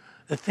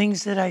 the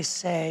things that I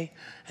say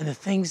and the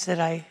things that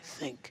I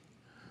think,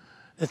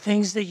 the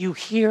things that you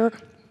hear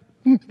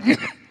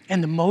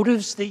and the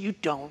motives that you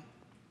don't,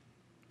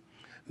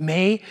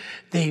 may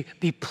they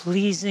be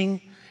pleasing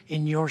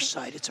in your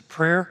sight. It's a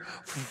prayer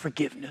for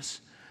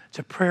forgiveness. It's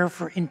a prayer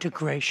for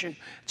integration.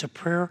 It's a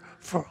prayer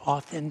for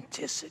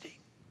authenticity.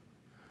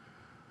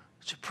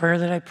 It's a prayer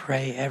that I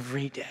pray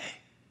every day.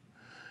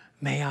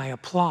 May I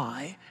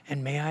apply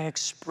and may I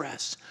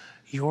express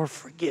your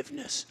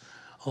forgiveness,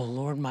 O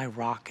Lord, my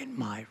rock and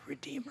my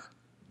redeemer.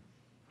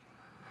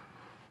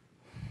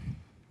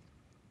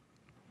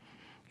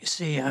 You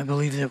see, I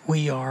believe that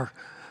we are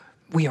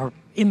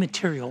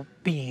immaterial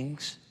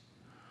beings.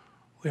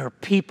 We are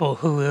people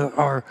who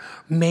are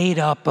made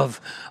up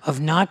of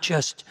not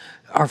just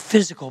our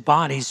physical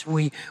bodies.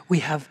 We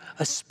have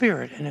a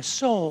spirit and a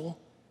soul.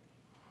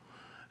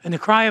 And the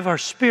cry of our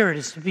spirit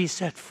is to be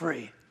set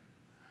free.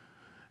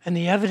 And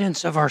the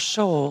evidence of our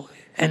soul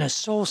and a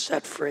soul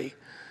set free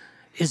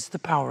is the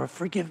power of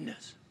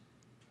forgiveness.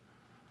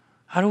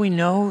 How do we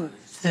know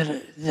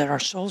that our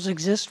souls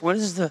exist? What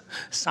is the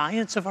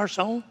science of our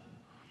soul?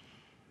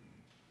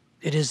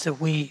 It is that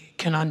we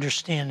can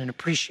understand and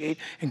appreciate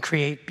and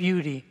create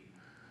beauty.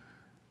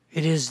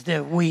 It is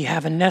that we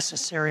have a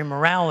necessary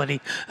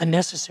morality, a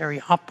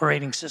necessary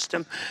operating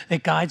system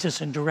that guides us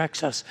and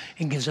directs us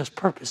and gives us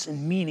purpose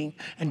and meaning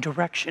and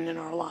direction in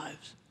our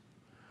lives.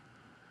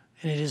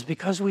 And it is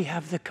because we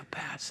have the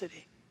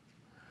capacity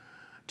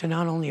to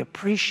not only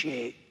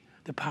appreciate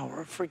the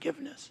power of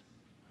forgiveness,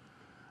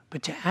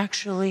 but to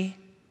actually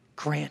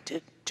grant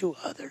it to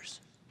others.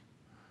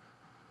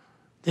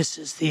 This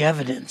is the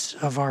evidence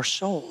of our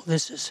soul.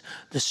 This is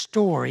the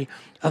story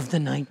of the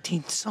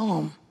 19th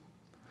Psalm.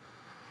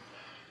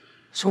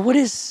 So what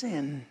is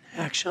sin,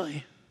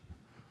 actually?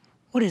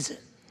 What is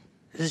it?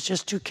 Is it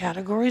just two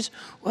categories?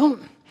 Well,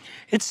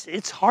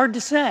 it's hard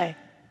to say.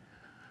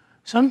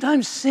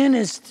 Sometimes sin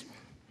is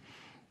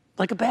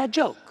like a bad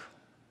joke,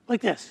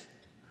 like this.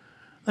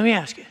 Let me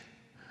ask you,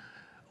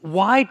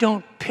 why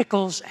don't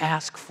pickles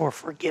ask for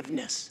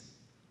forgiveness?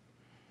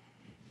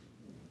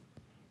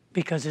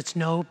 Because it's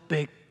no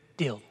big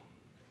deal.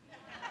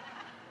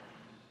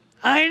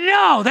 I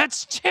know,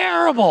 that's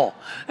terrible.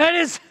 That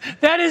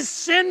is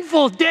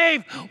sinful,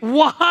 Dave.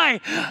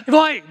 Why?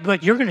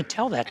 But you're going to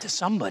tell that to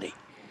somebody.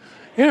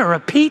 You're going to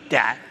repeat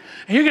that.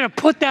 and you're going to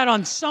put that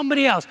on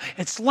somebody else.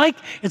 It's like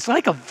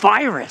a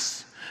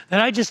virus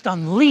that I just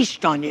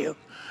unleashed on you,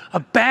 a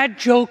bad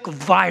joke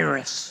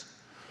virus.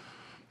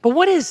 But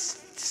what does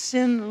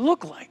sin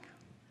look like?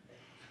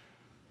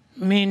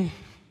 I mean,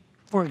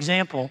 for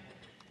example,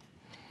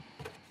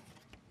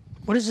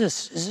 what is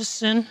this? Is this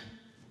sin?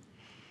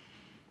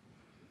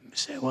 You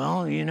say,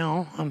 well,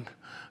 I'm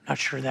not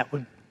sure that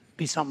would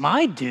be something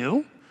I'd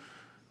do.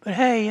 But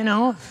hey,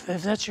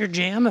 if that's your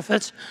jam, if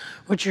that's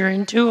what you're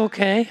into,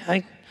 okay.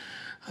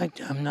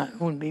 I'm not,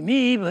 it wouldn't be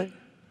me, but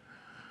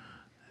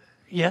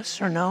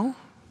yes or no?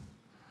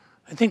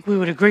 I think we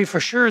would agree for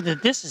sure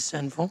that this is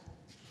sinful.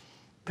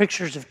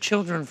 Pictures of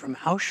children from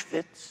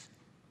Auschwitz.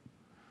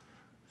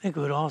 I think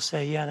we would all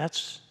say, yeah,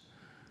 that's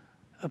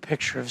a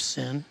picture of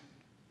sin.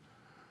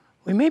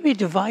 We may be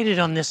divided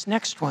on this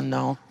next one,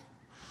 though.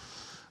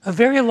 A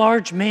very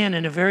large man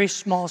in a very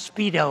small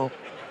Speedo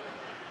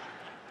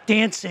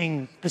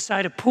dancing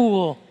beside a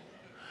pool.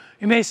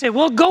 You may say,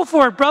 well, go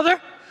for it, brother.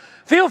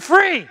 Feel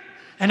free.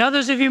 And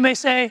others of you may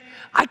say,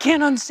 I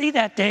can't unsee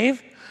that,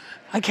 Dave.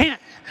 I can't.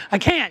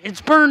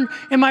 It's burned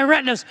in my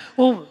retinas.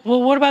 Well,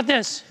 what about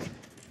this?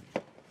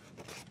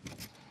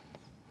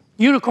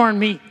 Unicorn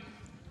meat.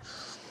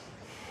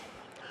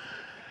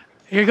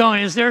 You're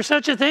going, is there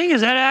such a thing? Is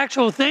that an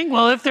actual thing?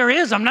 Well, if there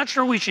is, I'm not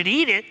sure we should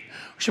eat it.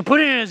 We should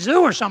put it in a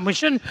zoo or something. We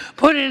shouldn't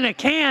put it in a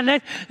can.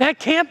 That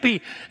can't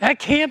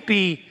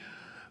be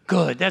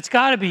good. That's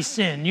got to be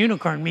sin.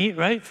 Unicorn meat,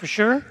 right? For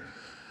sure.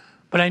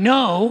 But I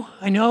know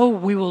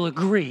we will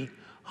agree,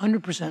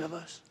 100% of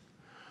us,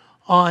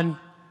 on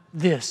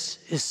this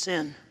is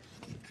sin.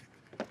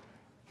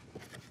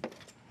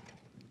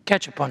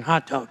 Ketchup on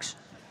hot dogs.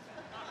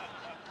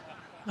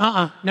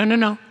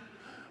 No.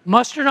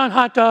 Mustard on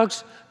hot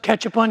dogs,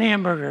 ketchup on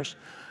hamburgers.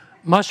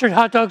 Mustard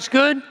hot dogs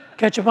good,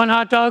 ketchup on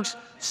hot dogs,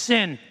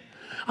 sin.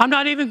 I'm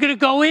not even going to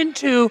go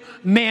into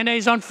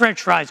mayonnaise on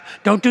French fries.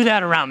 Don't do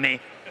that around me.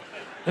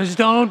 Just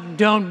don't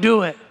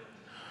do it.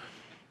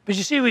 But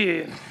you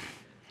see,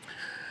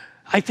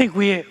 I think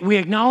we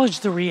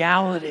acknowledge the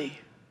reality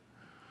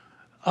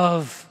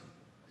of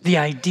the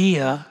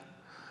idea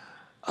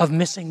of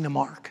missing the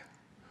mark,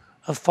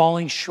 of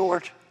falling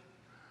short.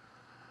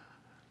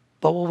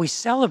 But what we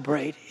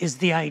celebrate is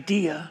the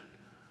idea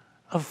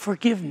of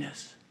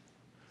forgiveness.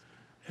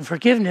 And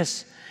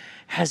forgiveness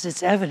has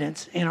its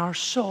evidence in our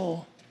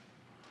soul.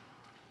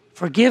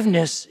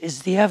 Forgiveness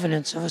is the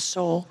evidence of a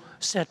soul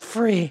set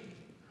free.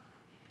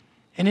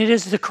 And it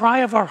is the cry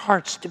of our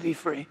hearts to be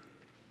free.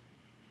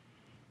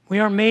 We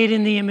are made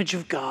in the image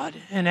of God.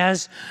 And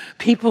as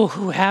people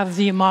who have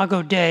the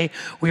Imago Dei,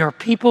 we are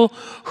people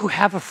who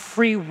have a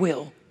free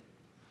will.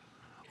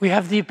 We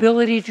have the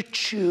ability to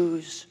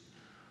choose.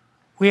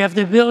 We have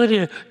the ability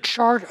to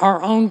chart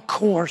our own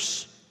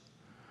course.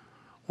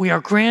 We are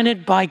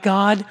granted by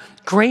God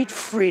great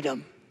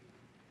freedom.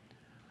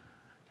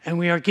 And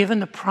we are given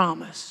the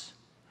promise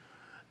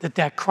that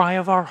that cry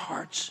of our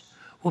hearts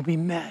will be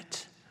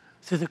met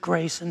through the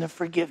grace and the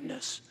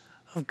forgiveness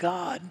of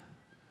God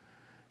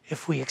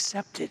if we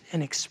accept it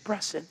and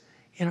express it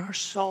in our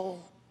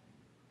soul.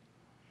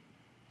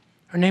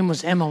 Her name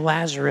was Emma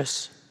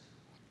Lazarus,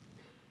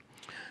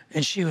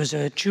 and she was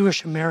a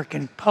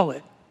Jewish-American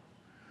poet.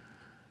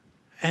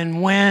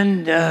 And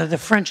when the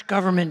French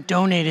government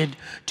donated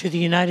to the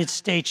United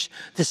States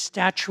the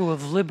Statue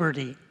of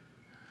Liberty,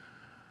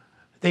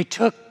 they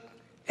took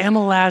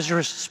Emma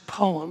Lazarus'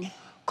 poem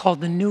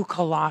called The New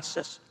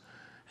Colossus,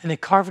 and they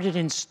carved it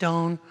in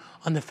stone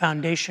on the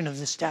foundation of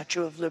the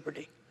Statue of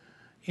Liberty.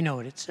 You know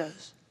what it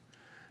says.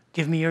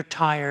 Give me your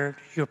tired,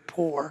 your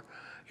poor,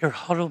 your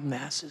huddled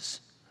masses,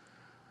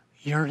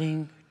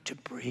 yearning to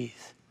breathe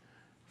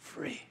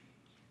free.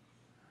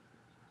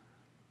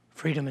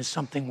 Freedom is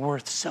something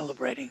worth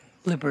celebrating.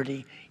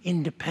 Liberty,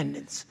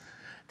 independence.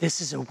 This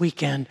is a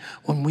weekend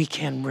when we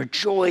can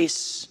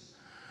rejoice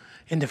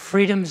in the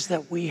freedoms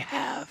that we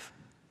have.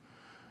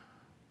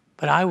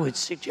 But I would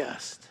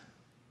suggest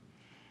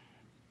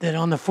that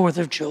on the 4th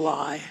of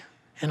July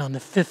and on the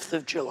 5th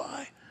of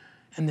July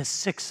and the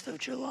 6th of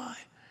July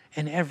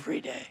and every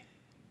day,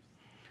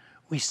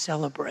 we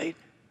celebrate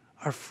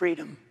our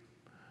freedom,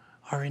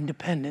 our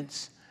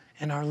independence,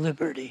 and our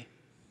liberty.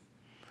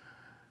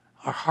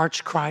 Our hearts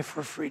cry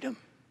for freedom,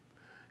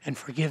 and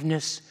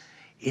forgiveness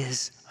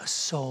is a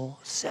soul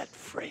set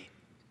free.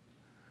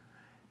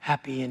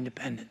 Happy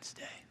Independence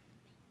Day.